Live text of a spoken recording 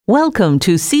Welcome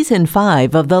to Season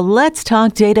 5 of the Let's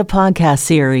Talk Data podcast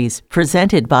series,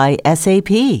 presented by SAP,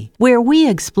 where we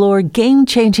explore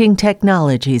game-changing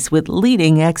technologies with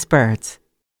leading experts.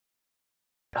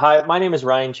 Hi, my name is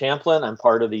Ryan Champlin. I'm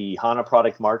part of the HANA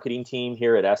product marketing team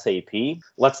here at SAP.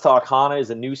 Let's Talk HANA is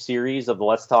a new series of the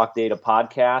Let's Talk Data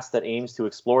podcast that aims to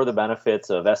explore the benefits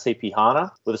of SAP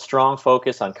HANA with a strong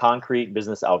focus on concrete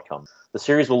business outcomes. The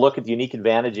series will look at the unique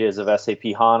advantages of SAP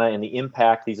HANA and the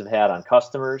impact these have had on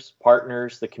customers,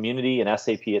 partners, the community, and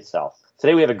SAP itself.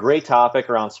 Today we have a great topic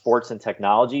around sports and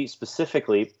technology.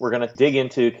 Specifically, we're going to dig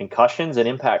into concussions and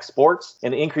impact sports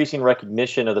and the increasing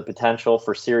recognition of the potential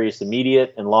for serious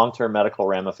immediate and long-term medical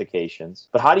ramifications.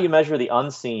 But how do you measure the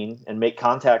unseen and make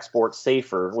contact sports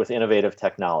safer with innovative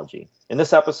technology? In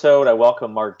this episode, I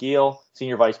welcome Mark Giel,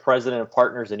 Senior Vice President of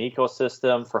Partners and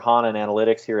Ecosystem for HANA and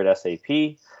Analytics here at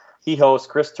SAP. He hosts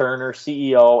Chris Turner,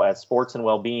 CEO at Sports and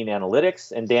Wellbeing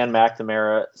Analytics, and Dan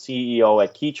McNamara, CEO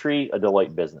at Keytree, a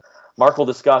Deloitte business. Mark will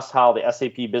discuss how the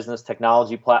SAP Business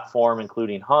Technology Platform,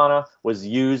 including HANA, was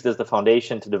used as the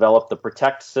foundation to develop the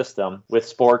Protect system with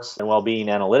Sports and Wellbeing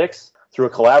Analytics through a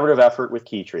collaborative effort with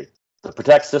Keytree. The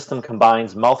Protect system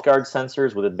combines mouthguard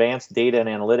sensors with advanced data and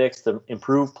analytics to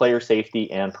improve player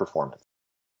safety and performance.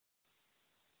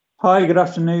 Hi, good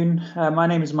afternoon. My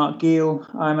name is Mark Giel.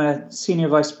 I'm a Senior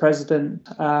Vice President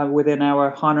within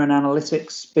our HANA and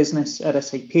Analytics business at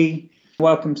SAP.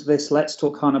 Welcome to this Let's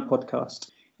Talk HANA podcast.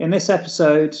 In this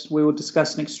episode, we will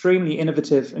discuss an extremely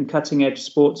innovative and cutting-edge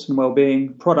sports and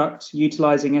wellbeing product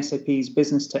utilizing SAP's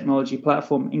business technology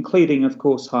platform, including, of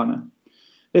course, HANA.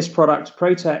 This product,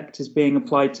 Protect, is being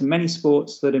applied to many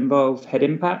sports that involve head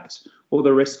impact or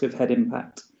the risk of head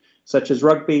impact, such as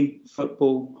rugby,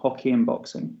 football, hockey, and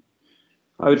boxing.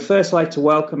 I would first like to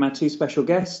welcome our two special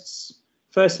guests.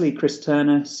 Firstly, Chris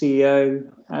Turner,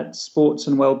 CEO at Sports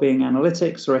and Wellbeing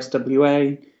Analytics, or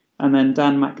SWA, and then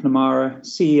Dan McNamara,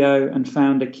 CEO and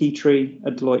founder Keytree,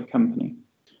 a Deloitte company.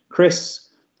 Chris,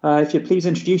 if you please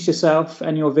introduce yourself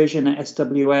and your vision at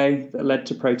SWA that led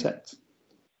to Protect.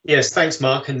 Yes, thanks,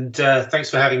 Mark, and thanks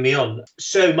for having me on.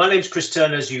 So my name's Chris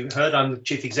Turner, as you heard. I'm the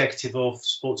Chief Executive of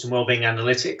Sports and Wellbeing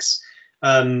Analytics.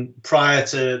 Prior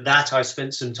to that, I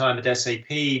spent some time at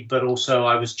SAP, but also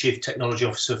I was Chief Technology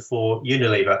Officer for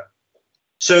Unilever.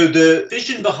 So the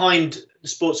vision behind the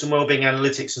Sports and Wellbeing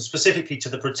Analytics, and specifically to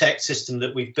the Protect system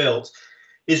that we've built,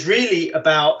 is really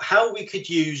about how we could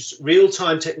use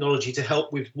real-time technology to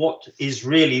help with what is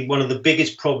really one of the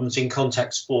biggest problems in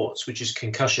contact sports, which is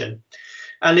concussion,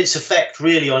 and its effect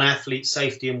really on athlete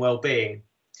safety and well-being.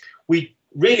 We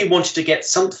really wanted to get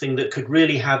something that could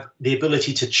really have the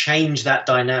ability to change that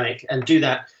dynamic and do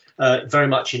that very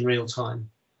much in real time.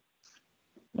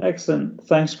 Excellent.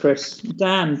 Thanks, Chris.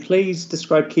 Dan, please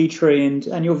describe Keytree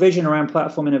and your vision around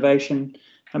platform innovation,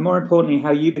 and more importantly,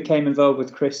 how you became involved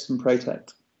with Chris and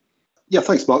Protect. Yeah,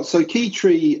 thanks, Mark. So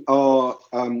Keytree are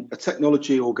a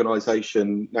technology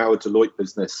organisation, now a Deloitte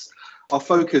business. Our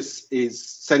focus is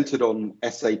centred on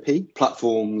SAP,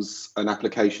 platforms and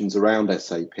applications around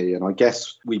SAP. And I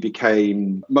guess we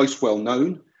became most well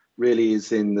known really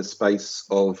is in the space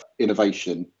of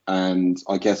innovation and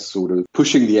I guess sort of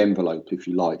pushing the envelope, if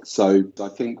you like. So I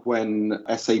think when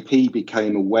SAP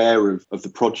became aware of the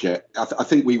project, I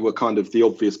think we were kind of the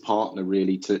obvious partner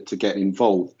really to get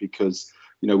involved because,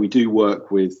 you know, we do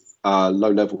work with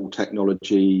low-level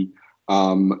technology,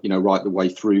 right the way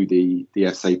through the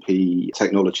SAP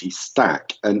technology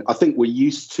stack. And I think we're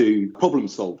used to problem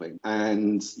solving.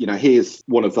 And, here's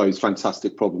one of those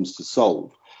fantastic problems to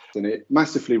solve. And it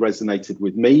massively resonated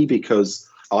with me because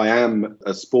I am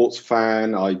a sports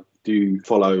fan. I do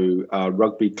follow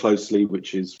rugby closely,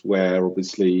 which is where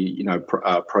obviously,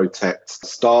 Protect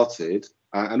started.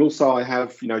 And also I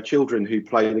have, children who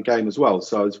play the game as well.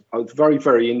 So I was very,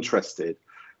 very interested.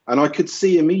 And I could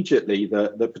see immediately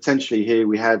that potentially here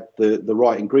we had the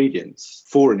right ingredients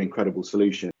for an incredible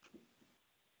solution.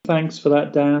 Thanks for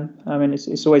that, Dan. I mean,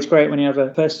 it's always great when you have a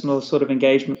personal sort of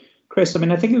engagement. Chris, I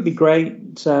think it would be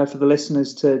great for the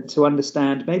listeners to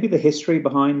understand maybe the history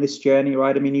behind this journey,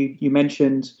 right? I mean, you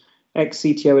mentioned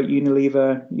ex-CTO at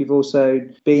Unilever. You've also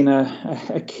been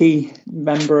a key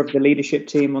member of the leadership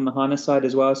team on the HANA side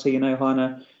as well. So you know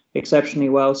HANA exceptionally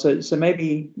well. So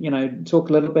maybe, talk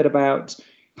a little bit about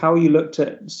how you looked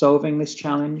at solving this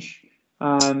challenge.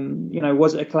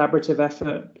 Was it a collaborative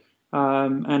effort?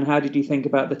 And how did you think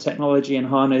about the technology and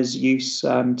HANA's use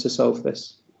to solve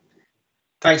this?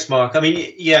 Thanks, Mark. I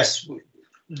mean, yes,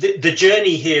 the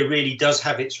journey here really does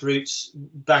have its roots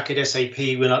back at SAP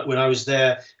when I was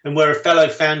there, and where a fellow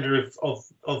founder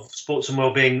of Sports and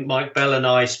Wellbeing, Mike Bell, and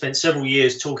I spent several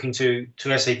years talking to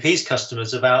SAP's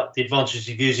customers about the advantages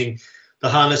of using the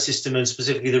HANA system and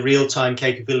specifically the real-time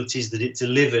capabilities that it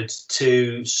delivered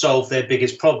to solve their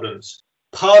biggest problems.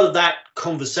 Part of that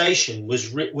conversation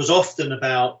was often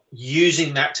about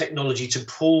using that technology to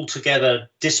pull together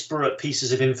disparate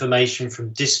pieces of information from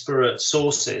disparate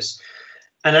sources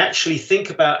and actually think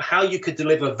about how you could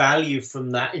deliver value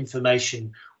from that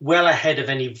information well ahead of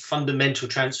any fundamental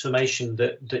transformation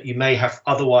that you may have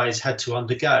otherwise had to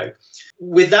undergo.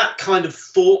 With that kind of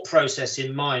thought process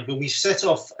in mind, when we set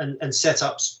off and set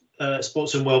up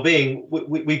Sports and Wellbeing,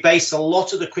 we based a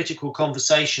lot of the critical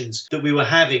conversations that we were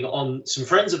having on some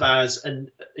friends of ours, and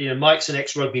Mike's an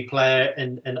ex-rugby player,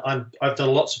 and I've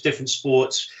done lots of different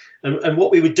sports. And what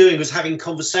we were doing was having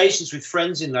conversations with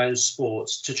friends in those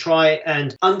sports to try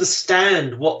and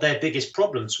understand what their biggest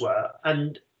problems were.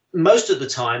 And most of the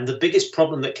time, the biggest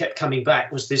problem that kept coming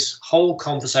back was this whole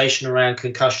conversation around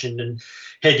concussion and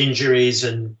head injuries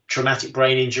and traumatic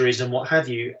brain injuries and what have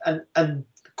you. And the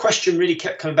question really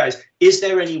kept coming back is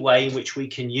there any way in which we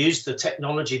can use the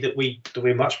technology that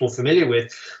we're much more familiar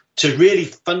with to really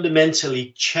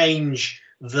fundamentally change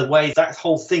the way that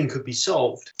whole thing could be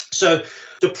solved? So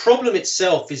the problem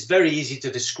itself is very easy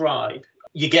to describe.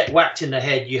 You get whacked in the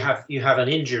head, you have an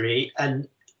injury, and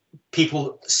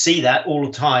people see that all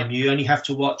the time. You only have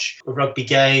to watch a rugby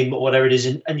game or whatever it is,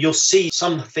 and you'll see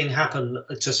something happen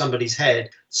to somebody's head.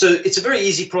 So it's a very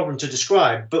easy problem to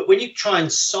describe, but when you try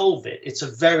and solve it, it's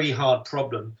a very hard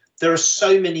problem. There are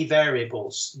so many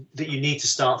variables that you need to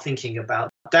start thinking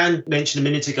about. Dan mentioned a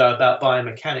minute ago about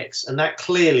biomechanics, and that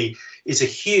clearly is a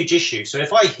huge issue. So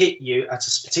if I hit you at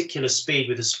a particular speed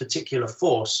with a particular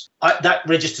force, that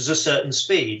registers a certain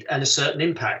speed and a certain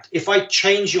impact. If I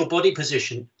change your body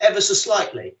position ever so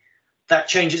slightly, that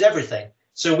changes everything.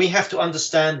 So we have to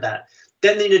understand that.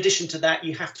 Then in addition to that,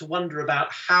 you have to wonder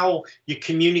about how you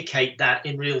communicate that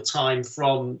in real time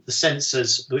from the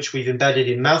sensors which we've embedded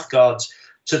in mouth guards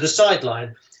to the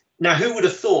sideline. Now, who would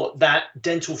have thought that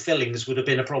dental fillings would have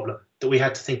been a problem that we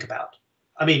had to think about?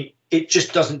 I mean, it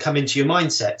just doesn't come into your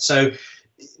mindset. So,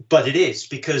 but it is,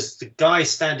 because the guy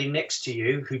standing next to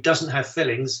you who doesn't have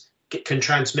fillings can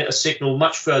transmit a signal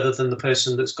much further than the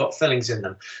person that's got fillings in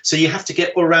them. So you have to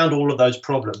get around all of those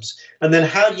problems. And then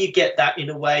how do you get that in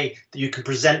a way that you can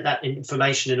present that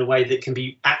information in a way that can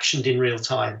be actioned in real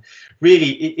time?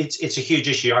 Really, it's a huge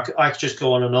issue. I could just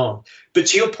go on and on. But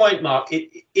to your point, Mark,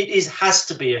 it has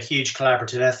to be a huge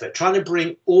collaborative effort, trying to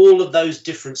bring all of those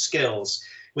different skills,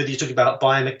 whether you're talking about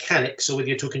biomechanics or whether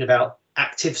you're talking about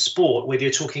active sport, whether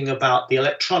you're talking about the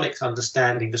electronics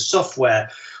understanding, the software,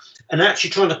 and actually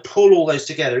trying to pull all those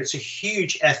together. It's a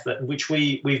huge effort in which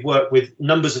we've worked with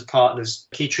numbers of partners,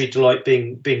 Keytree,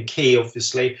 Deloitte being key,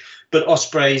 obviously, but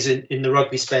Ospreys in the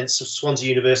rugby space, Swansea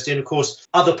University, and of course,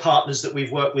 other partners that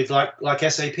we've worked with like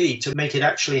SAP to make it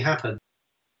actually happen.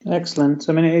 Excellent.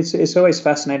 I mean, it's always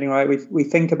fascinating, right? We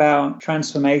think about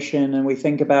transformation and we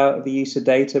think about the use of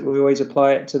data, but we always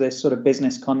apply it to this sort of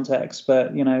business context.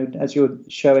 But, as you're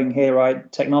showing here,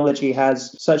 right, technology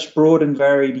has such broad and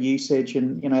varied usage,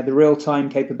 and, the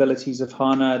real-time capabilities of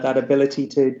HANA, that ability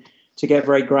to get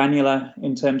very granular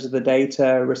in terms of the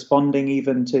data, responding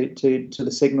even to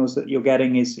the signals that you're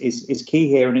getting is key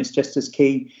here. And it's just as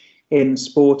key in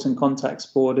sport and contact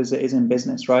sport as it is in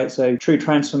business, right? So true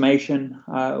transformation,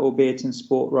 albeit in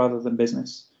sport rather than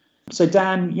business. So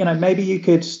Dan, maybe you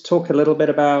could talk a little bit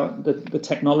about the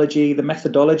technology, the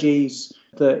methodologies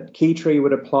that Keytree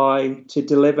would apply to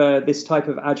deliver this type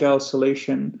of agile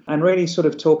solution, and really sort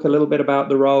of talk a little bit about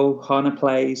the role HANA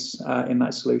plays in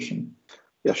that solution.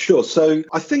 Yeah, sure. So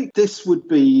I think this would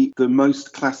be the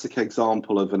most classic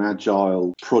example of an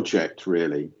agile project,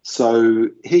 really. So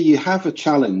here you have a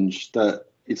challenge that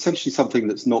essentially something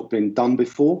that's not been done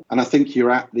before. And I think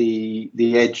you're at the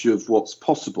edge of what's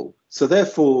possible. So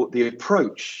therefore, the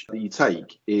approach that you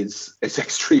take is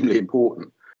extremely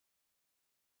important.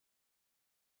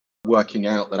 Working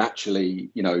out that actually,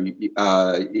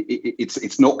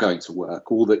 it's not going to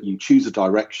work, or that you choose a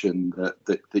direction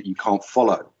that you can't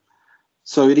follow.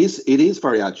 So it is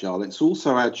very agile. It's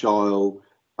also agile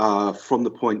from the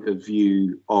point of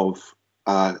view of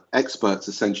experts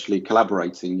essentially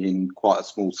collaborating in quite a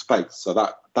small space. So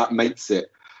that makes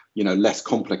it, less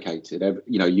complicated.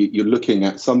 You're looking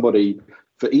at somebody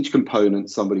for each component,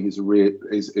 somebody who's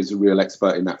is a real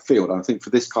expert in that field. And I think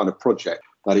for this kind of project,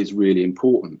 that is really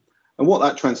important. And what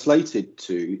that translated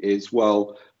to is,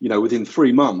 within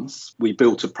 3 months, we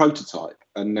built a prototype.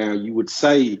 And now you would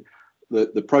say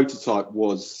the prototype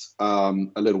was a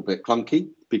little bit clunky,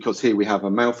 because here we have a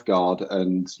mouth guard,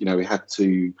 and we had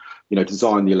to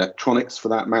design the electronics for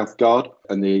that mouth guard,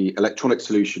 and the electronic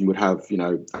solution would have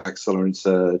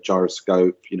accelerometer,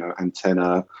 gyroscope,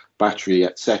 antenna, battery,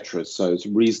 etc. So it's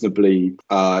reasonably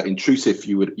intrusive.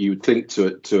 You would think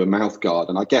to a mouth guard,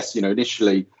 and I guess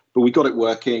initially, but we got it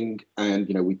working, and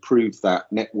we proved that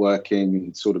networking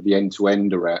and sort of the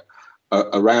end-to-end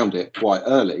around it quite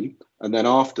early. And then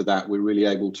after that, we're really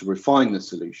able to refine the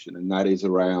solution, and that is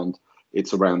around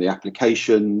the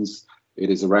applications. It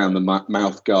is around the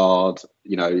mouth guard.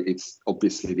 It's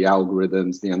obviously the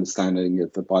algorithms, the understanding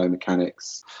of the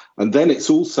biomechanics. And then it's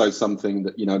also something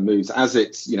that, moves as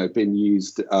it's, been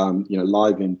used,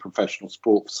 live in professional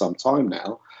sport for some time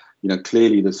now.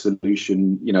 Clearly the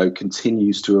solution,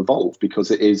 continues to evolve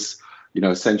because it is,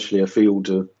 essentially a field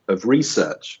of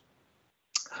research.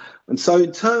 And so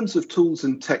in terms of tools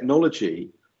and technology,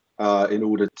 in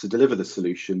order to deliver the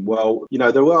solution, well,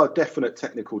 there are definite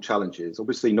technical challenges,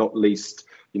 obviously not least,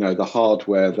 the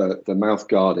hardware, the mouth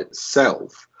guard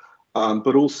itself,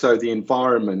 but also the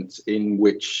environment in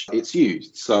which it's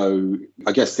used. So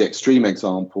I guess the extreme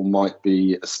example might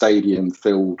be a stadium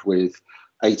filled with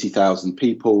 80,000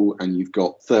 people, and you've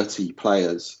got 30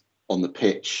 players on the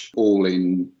pitch, all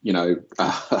in,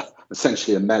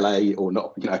 essentially a melee, or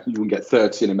not, you wouldn't get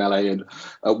 30 in a melee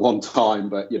at one time,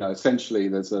 but, essentially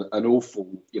there's an awful,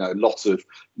 lot of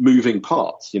moving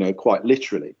parts, quite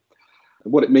literally.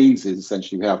 And what it means is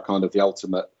essentially we have kind of the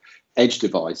ultimate edge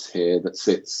device here that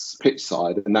sits pitch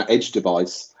side, and that edge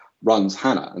device runs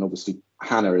HANA. And obviously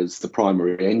HANA is the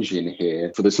primary engine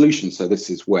here for the solution. So this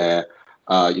is where,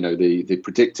 the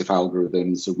predictive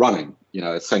algorithms are running.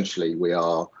 Essentially we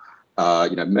are,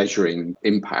 measuring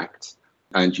impact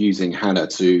and using HANA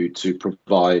to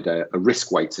provide a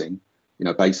risk weighting,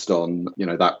 based on,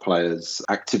 that player's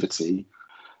activity.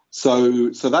 So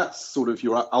that's sort of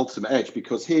your ultimate edge,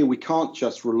 because here we can't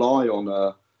just rely on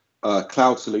a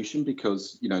cloud solution,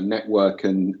 because, network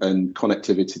and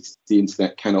connectivity to the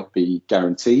internet cannot be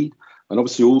guaranteed. And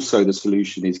obviously also the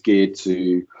solution is geared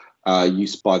to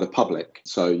use by the public.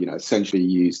 So, essentially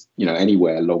used,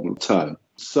 anywhere long term.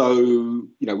 So,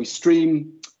 we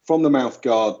stream from the mouth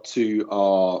guard to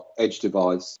our edge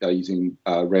device using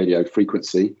radio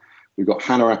frequency. We've got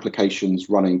HANA applications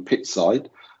running pitch side,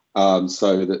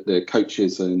 so that the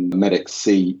coaches and medics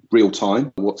see real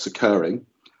time what's occurring.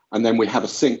 And then we have a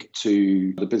sync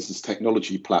to the business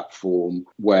technology platform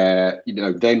where,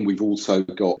 then we've also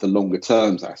got the longer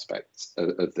terms aspects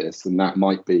of this. And that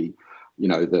might be,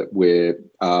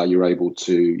 that you're able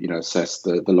to, assess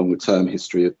the longer term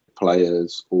history of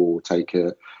players, or take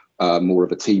a more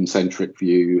of a team-centric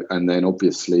view, and then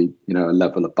obviously, a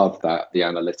level above that, the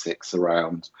analytics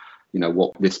around,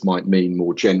 what this might mean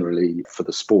more generally for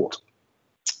the sport.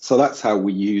 So that's how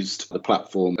we used the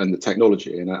platform and the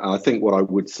technology. And I think what I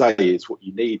would say is what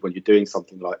you need when you're doing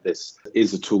something like this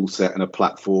is a tool set and a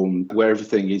platform where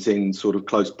everything is in sort of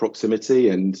close proximity.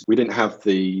 And we didn't have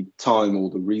the time or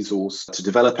the resource to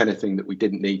develop anything that we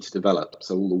didn't need to develop.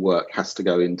 So all the work has to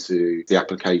go into the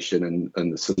application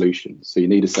and the solution. So you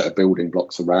need a set of building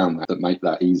blocks around that make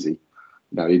that easy,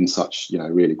 in such,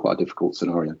 really quite a difficult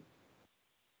scenario.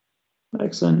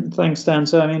 Excellent. Thanks, Dan.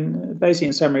 So, basically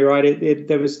in summary, right,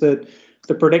 there was the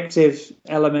predictive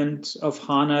element of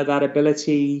HANA, that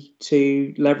ability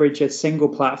to leverage a single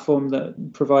platform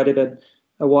that provided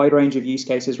a wide range of use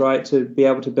cases, right, to be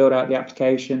able to build out the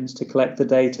applications, to collect the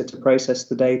data, to process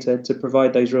the data, to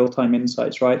provide those real-time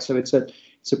insights, right? So it's a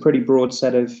pretty broad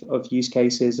set of use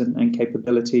cases and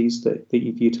capabilities that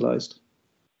you've utilized.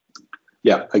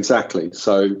 Yeah, exactly.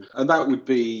 So, and that would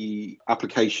be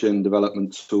application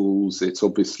development tools. It's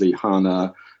obviously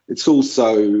HANA. It's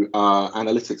also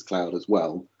analytics cloud as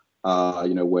well,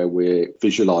 where we're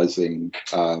visualizing,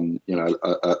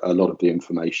 a lot of the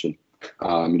information,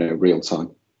 real time.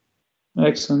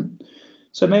 Excellent.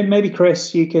 So maybe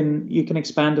Chris, you can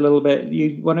expand a little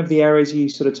bit. One of the areas you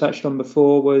sort of touched on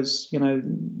before was,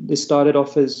 this started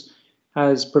off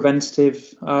as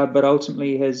preventative, but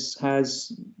ultimately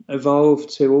has evolved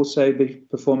to also be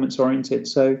performance oriented.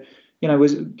 So,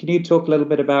 can you talk a little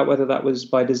bit about whether that was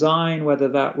by design, whether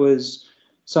that was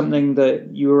something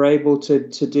that you were able to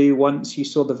do once you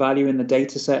saw the value in the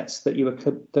data sets that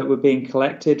were being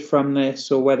collected from this,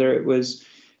 or whether it was,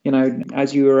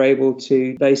 as you were able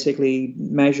to basically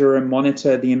measure and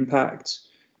monitor the impact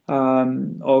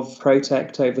of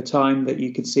Protect over time, that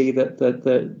you could see that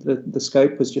the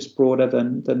scope was just broader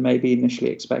than maybe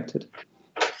initially expected?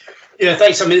 Yeah,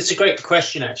 thanks. It's a great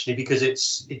question, actually, because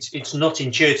it's not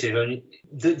intuitive.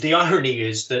 The irony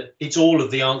is that it's all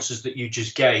of the answers that you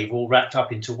just gave all wrapped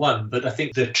up into one. But I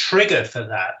think the trigger for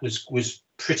that was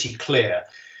pretty clear.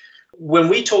 When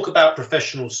we talk about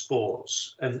professional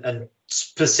sports, and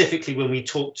specifically when we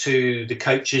talk to the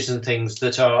coaches and things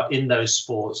that are in those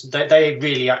sports, they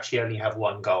really actually only have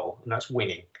one goal, and that's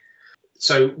winning.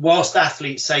 So whilst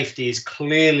athlete safety is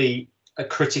clearly a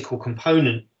critical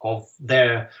component of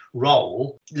their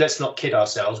role, let's not kid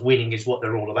ourselves, winning is what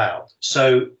they're all about.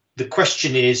 So the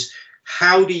question is,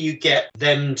 how do you get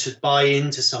them to buy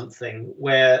into something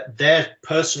where their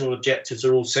personal objectives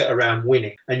are all set around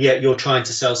winning, and yet you're trying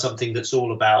to sell something that's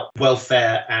all about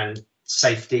welfare and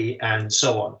safety and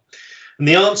so on? And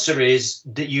the answer is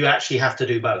that you actually have to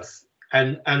do both.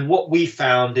 And what we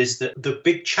found is that the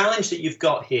big challenge that you've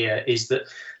got here is that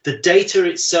the data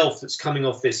itself that's coming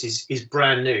off this is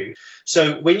brand new.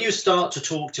 So when you start to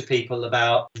talk to people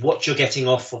about what you're getting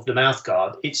off of the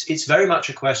mouthguard, it's very much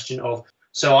a question of,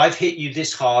 so I've hit you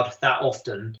this hard that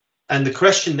often. And the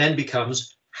question then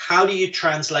becomes, how do you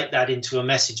translate that into a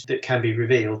message that can be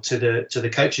revealed to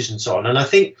the coaches and so on? And I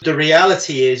think the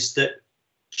reality is that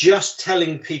just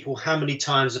telling people how many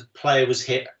times a player was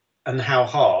hit and how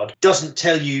hard doesn't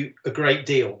tell you a great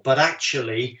deal, but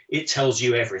actually it tells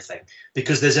you everything,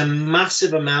 because there's a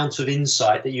massive amount of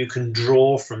insight that you can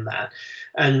draw from that.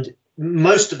 And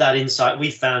most of that insight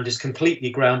we found is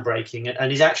completely groundbreaking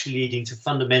and is actually leading to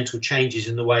fundamental changes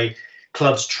in the way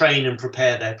clubs train and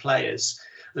prepare their players.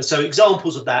 And so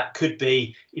examples of that could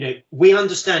be, we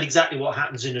understand exactly what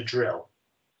happens in a drill.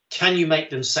 Can you make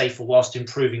them safer whilst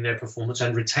improving their performance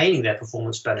and retaining their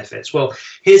performance benefits? Well,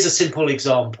 here's a simple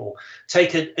example.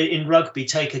 In rugby,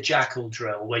 take a jackal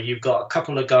drill where you've got a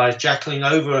couple of guys jackling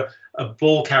over a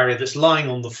ball carrier that's lying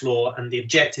on the floor, and the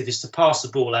objective is to pass the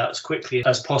ball out as quickly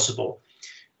as possible.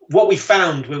 What we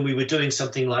found when we were doing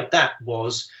something like that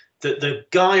was that the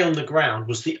guy on the ground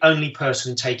was the only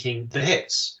person taking the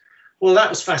hits. Well, that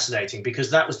was fascinating,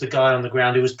 because that was the guy on the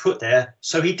ground who was put there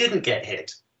so he didn't get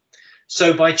hit.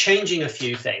 So by changing a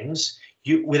few things,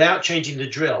 without changing the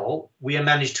drill, we have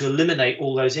managed to eliminate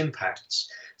all those impacts.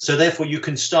 So therefore, you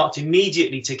can start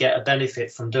immediately to get a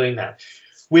benefit from doing that.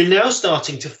 We're now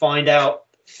starting to find out,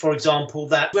 for example,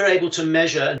 that we're able to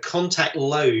measure contact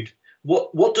load.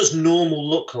 What does normal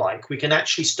look like? We can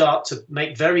actually start to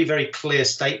make very, very clear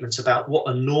statements about what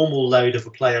a normal load of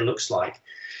a player looks like.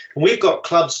 And we've got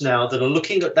clubs now that are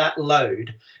looking at that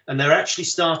load, and they're actually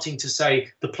starting to say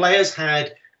the players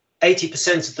had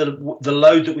 80% of the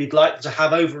load that we'd like to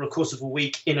have over a course of a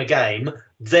week in a game.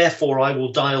 Therefore, I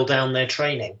will dial down their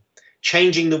training,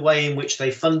 changing the way in which they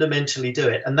fundamentally do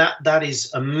it. And that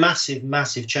is a massive,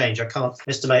 massive change. I can't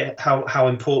estimate how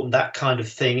important that kind of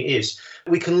thing is.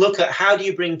 We can look at how do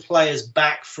you bring players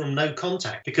back from no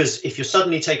contact? Because if you're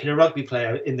suddenly taking a rugby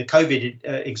player in the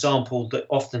COVID example that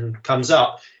often comes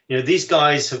up, these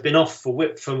guys have been off for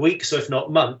weeks, or if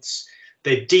not months.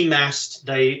 They've demasked,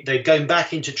 they're going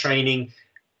back into training,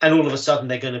 and all of a sudden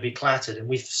they're going to be clattered. And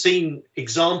we've seen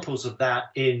examples of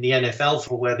that in the NFL,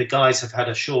 where the guys have had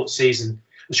a short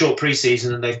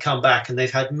preseason, and they've come back and they've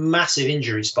had massive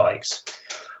injury spikes.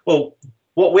 Well,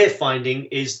 what we're finding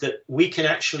is that we can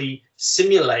actually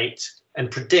simulate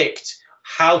and predict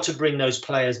how to bring those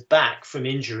players back from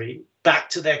injury, back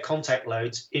to their contact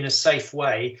loads in a safe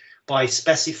way, by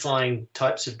specifying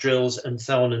types of drills and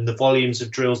so on, and the volumes of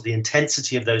drills, the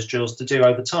intensity of those drills to do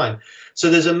over time. So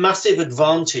there's a massive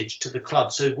advantage to the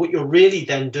club. So what you're really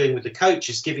then doing with the coach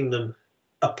is giving them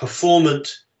a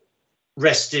performant,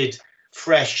 rested,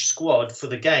 fresh squad for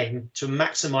the game to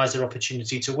maximize their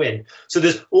opportunity to win. So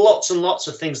there's lots and lots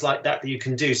of things like that you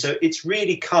can do. So it's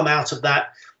really come out of that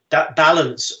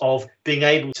balance of being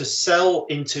able to sell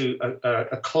into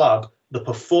a club the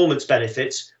performance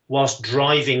benefits whilst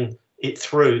driving it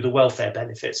through the welfare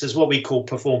benefits, is what we call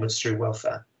performance through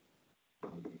welfare.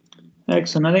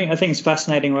 Excellent. I think it's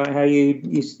fascinating, right? How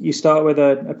you start with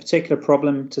a particular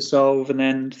problem to solve, and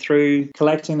then through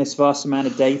collecting this vast amount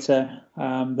of data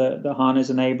that HANA is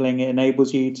enabling, it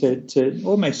enables you to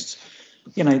almost,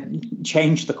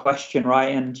 change the question,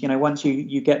 right? And once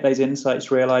you get those insights,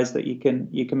 realize that you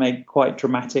can make quite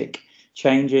dramatic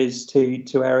changes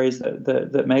to areas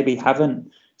that maybe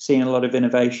haven't seen a lot of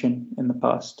innovation in the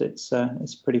past. It's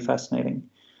pretty fascinating.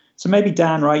 So maybe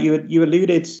Dan, right? You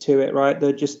alluded to it, right?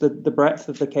 The breadth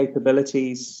of the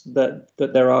capabilities that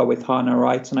there are with HANA,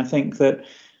 right? And I think that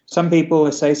some people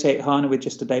associate HANA with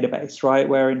just a database, right?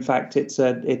 Where in fact it's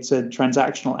a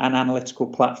transactional and analytical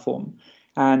platform.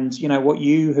 And what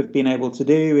you have been able to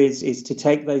do is to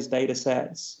take those data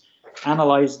sets,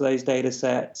 analyze those data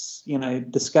sets,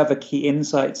 discover key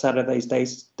insights out of those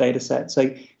data sets. So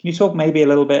can you talk maybe a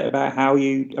little bit about how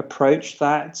you approached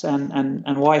that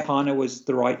and why HANA was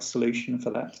the right solution for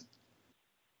that?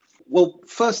 Well,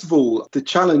 first of all, the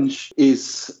challenge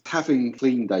is having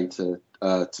clean data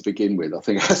to begin with, I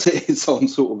think, as it is on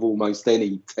sort of almost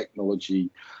any technology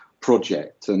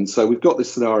project. And so we've got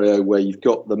this scenario where you've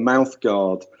got the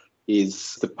mouthguard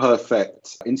is the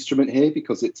perfect instrument here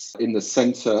because it's in the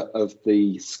center of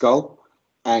the skull.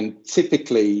 And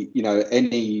typically,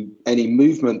 any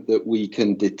movement that we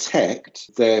can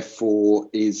detect, therefore,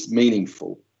 is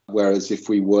meaningful. Whereas if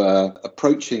we were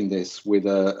approaching this with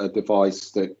a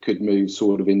device that could move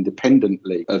sort of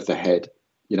independently of the head,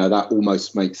 that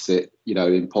almost makes it,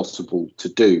 impossible to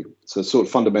do. So sort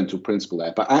of fundamental principle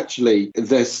there. But actually,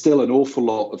 there's still an awful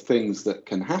lot of things that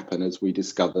can happen, as we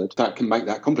discovered, that can make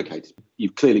that complicated.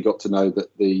 You've clearly got to know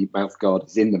that the mouth guard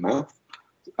is in the mouth.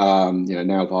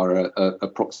 Now via a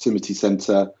proximity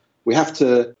sensor. We have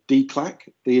to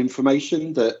declack the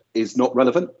information that is not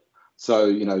relevant. So,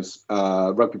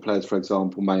 rugby players, for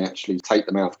example, may actually take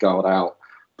the mouth guard out,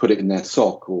 put it in their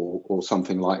sock or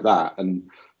something like that.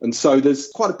 And so there's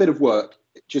quite a bit of work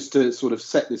just to sort of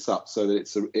set this up so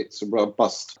that it's a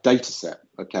robust data set,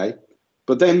 okay?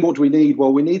 But then what do we need?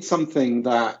 Well, we need something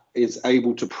that is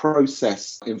able to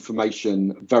process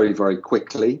information very, very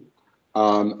quickly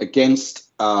against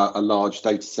a large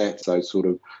data set, so sort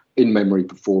of in-memory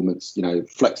performance,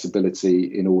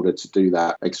 flexibility in order to do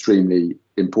that, extremely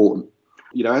important.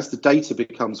 As the data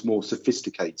becomes more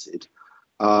sophisticated,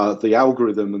 the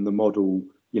algorithm and the model,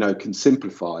 can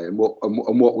simplify. And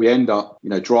what we end up,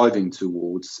 driving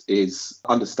towards is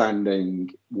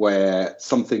understanding where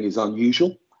something is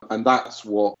unusual, and that's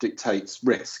what dictates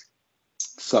risk.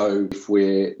 So if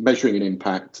we're measuring an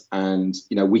impact and,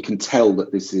 we can tell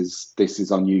that this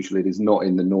is unusual, it is not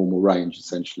in the normal range,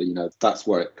 essentially, that's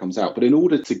where it comes out. But in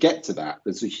order to get to that,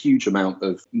 there's a huge amount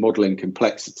of modelling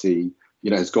complexity,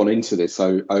 has gone into this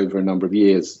over a number of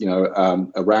years,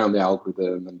 around the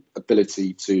algorithm and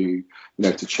ability to,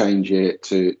 to change it,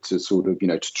 to sort of,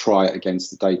 to try it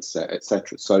against the data set,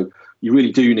 etc. So you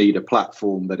really do need a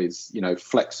platform that is,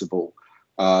 flexible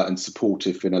and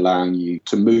supportive in allowing you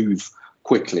to move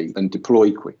quickly and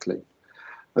deploy quickly.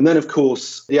 And then, of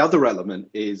course, the other element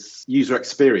is user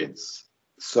experience.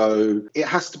 So it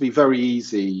has to be very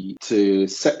easy to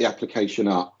set the application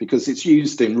up because it's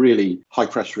used in really high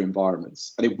pressure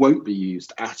environments, and it won't be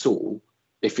used at all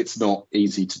if it's not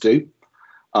easy to do,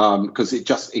 because it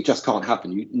just can't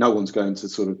happen. No one's going to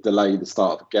sort of delay the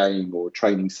start of a game or a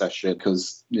training session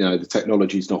because, the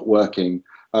technology is not working.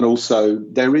 And also,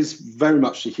 there is very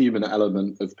much the human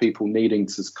element of people needing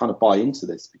to kind of buy into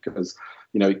this because,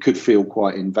 it could feel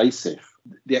quite invasive.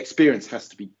 The experience has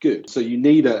to be good. So you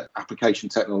need an application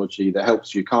technology that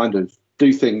helps you kind of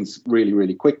do things really,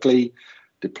 really quickly,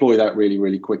 deploy that really,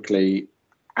 really quickly,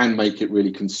 and make it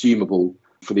really consumable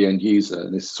for the end user.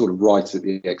 And it's sort of right at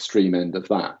the extreme end of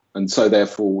that. And so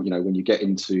therefore, when you get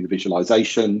into the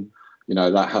visualization,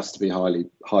 that has to be highly,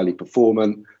 highly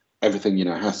performant. Everything,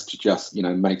 has to just,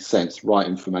 make sense, right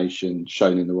information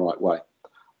shown in the right way.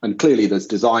 And clearly there's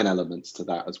design elements to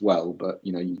that as well, but,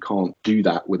 you can't do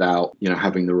that without,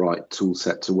 having the right tool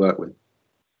set to work with.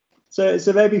 So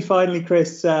maybe finally,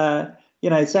 Chris,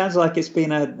 it sounds like it's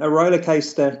been a roller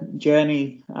coaster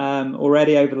journey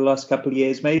already over the last couple of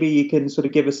years. Maybe you can sort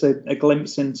of give us a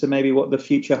glimpse into maybe what the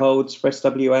future holds for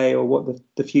SWA or what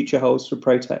the future holds for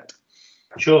Protect.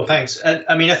 Sure, thanks. And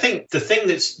I think the thing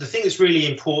that's really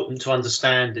important to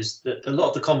understand is that a lot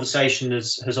of the conversation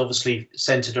has obviously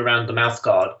centered around the mouth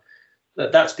guard.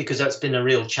 That's because that's been a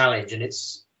real challenge, and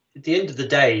it's at the end of the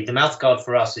day, the mouth guard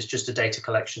for us is just a data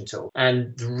collection tool,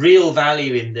 and the real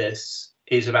value in this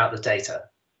is about the data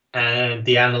and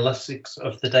the analytics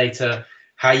of the data,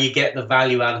 how you get the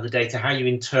value out of the data, how you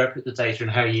interpret the data,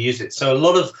 and how you use it. So a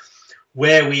lot of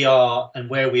where we are and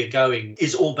where we are going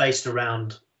is all based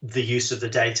around the use of the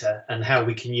data and how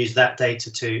we can use that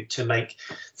data to make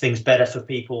things better for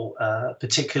people,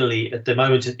 particularly at the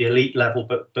moment at the elite level,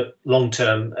 but long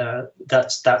term,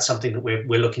 that's something that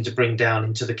we're looking to bring down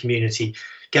into the community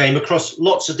game across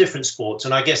lots of different sports.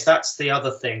 And I guess that's the other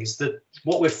thing, is that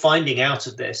what we're finding out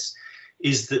of this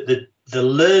is that the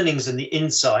learnings and the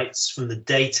insights from the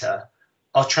data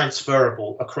are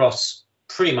transferable across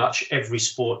pretty much every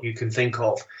sport you can think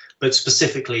of, but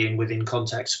specifically within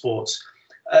contact sports.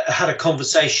 I had a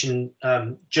conversation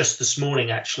just this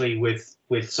morning, actually,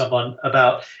 with someone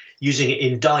about using it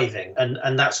in diving.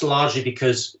 And that's largely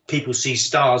because people see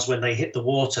stars when they hit the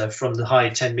water from the high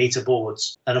 10-meter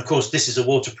boards. And of course, this is a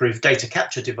waterproof data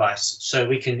capture device, so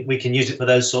we can use it for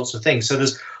those sorts of things. So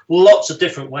there's lots of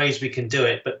different ways we can do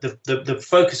it. But the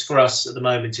focus for us at the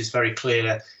moment is very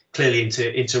clearly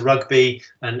into rugby.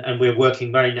 And we're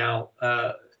working very now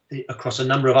across a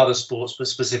number of other sports, but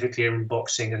specifically in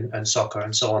boxing and soccer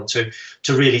and so on, to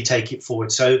really take it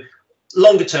forward. So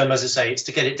longer term, as I say, it's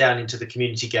to get it down into the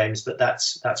community games, but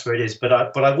that's where it is. But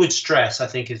I would stress, I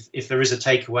think, if there is a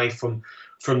takeaway from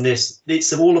from this.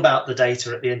 It's all about the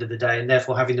data at the end of the day, and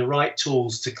therefore having the right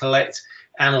tools to collect,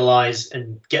 analyze,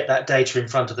 and get that data in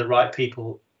front of the right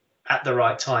people at the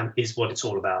right time is what it's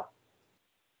all about.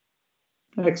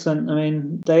 Excellent. I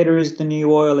mean, data is the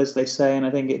new oil, as they say, and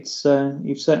I think it's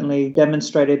you've certainly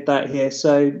demonstrated that here.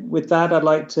 So with that, I'd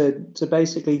like to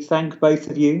basically thank both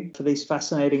of you for these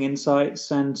fascinating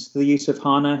insights and the use of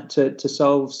HANA to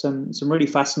solve some really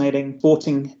fascinating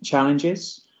sporting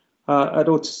challenges. I'd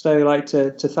also like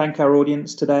to thank our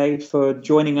audience today for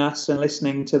joining us and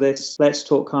listening to this Let's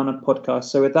Talk HANA podcast.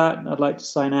 So with that, I'd like to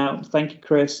sign out. Thank you,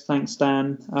 Chris. Thanks,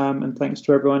 Dan. And thanks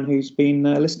to everyone who's been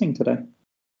listening today.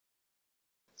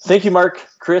 Thank you, Mark,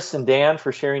 Chris, and Dan,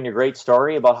 for sharing your great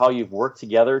story about how you've worked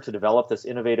together to develop this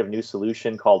innovative new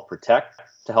solution called Protect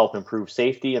to help improve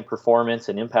safety and performance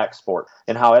and impact sport,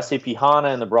 and how SAP HANA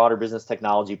and the broader business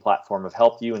technology platform have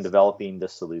helped you in developing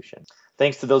this solution.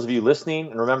 Thanks to those of you listening.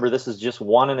 And remember, this is just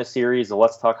one in a series of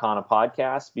Let's Talk HANA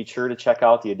podcasts. Be sure to check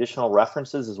out the additional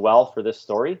references as well for this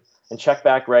story, and check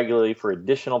back regularly for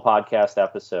additional podcast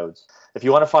episodes. If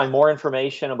you want to find more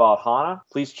information about HANA,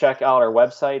 please check out our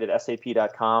website at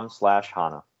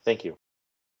sap.com/HANA. Thank you.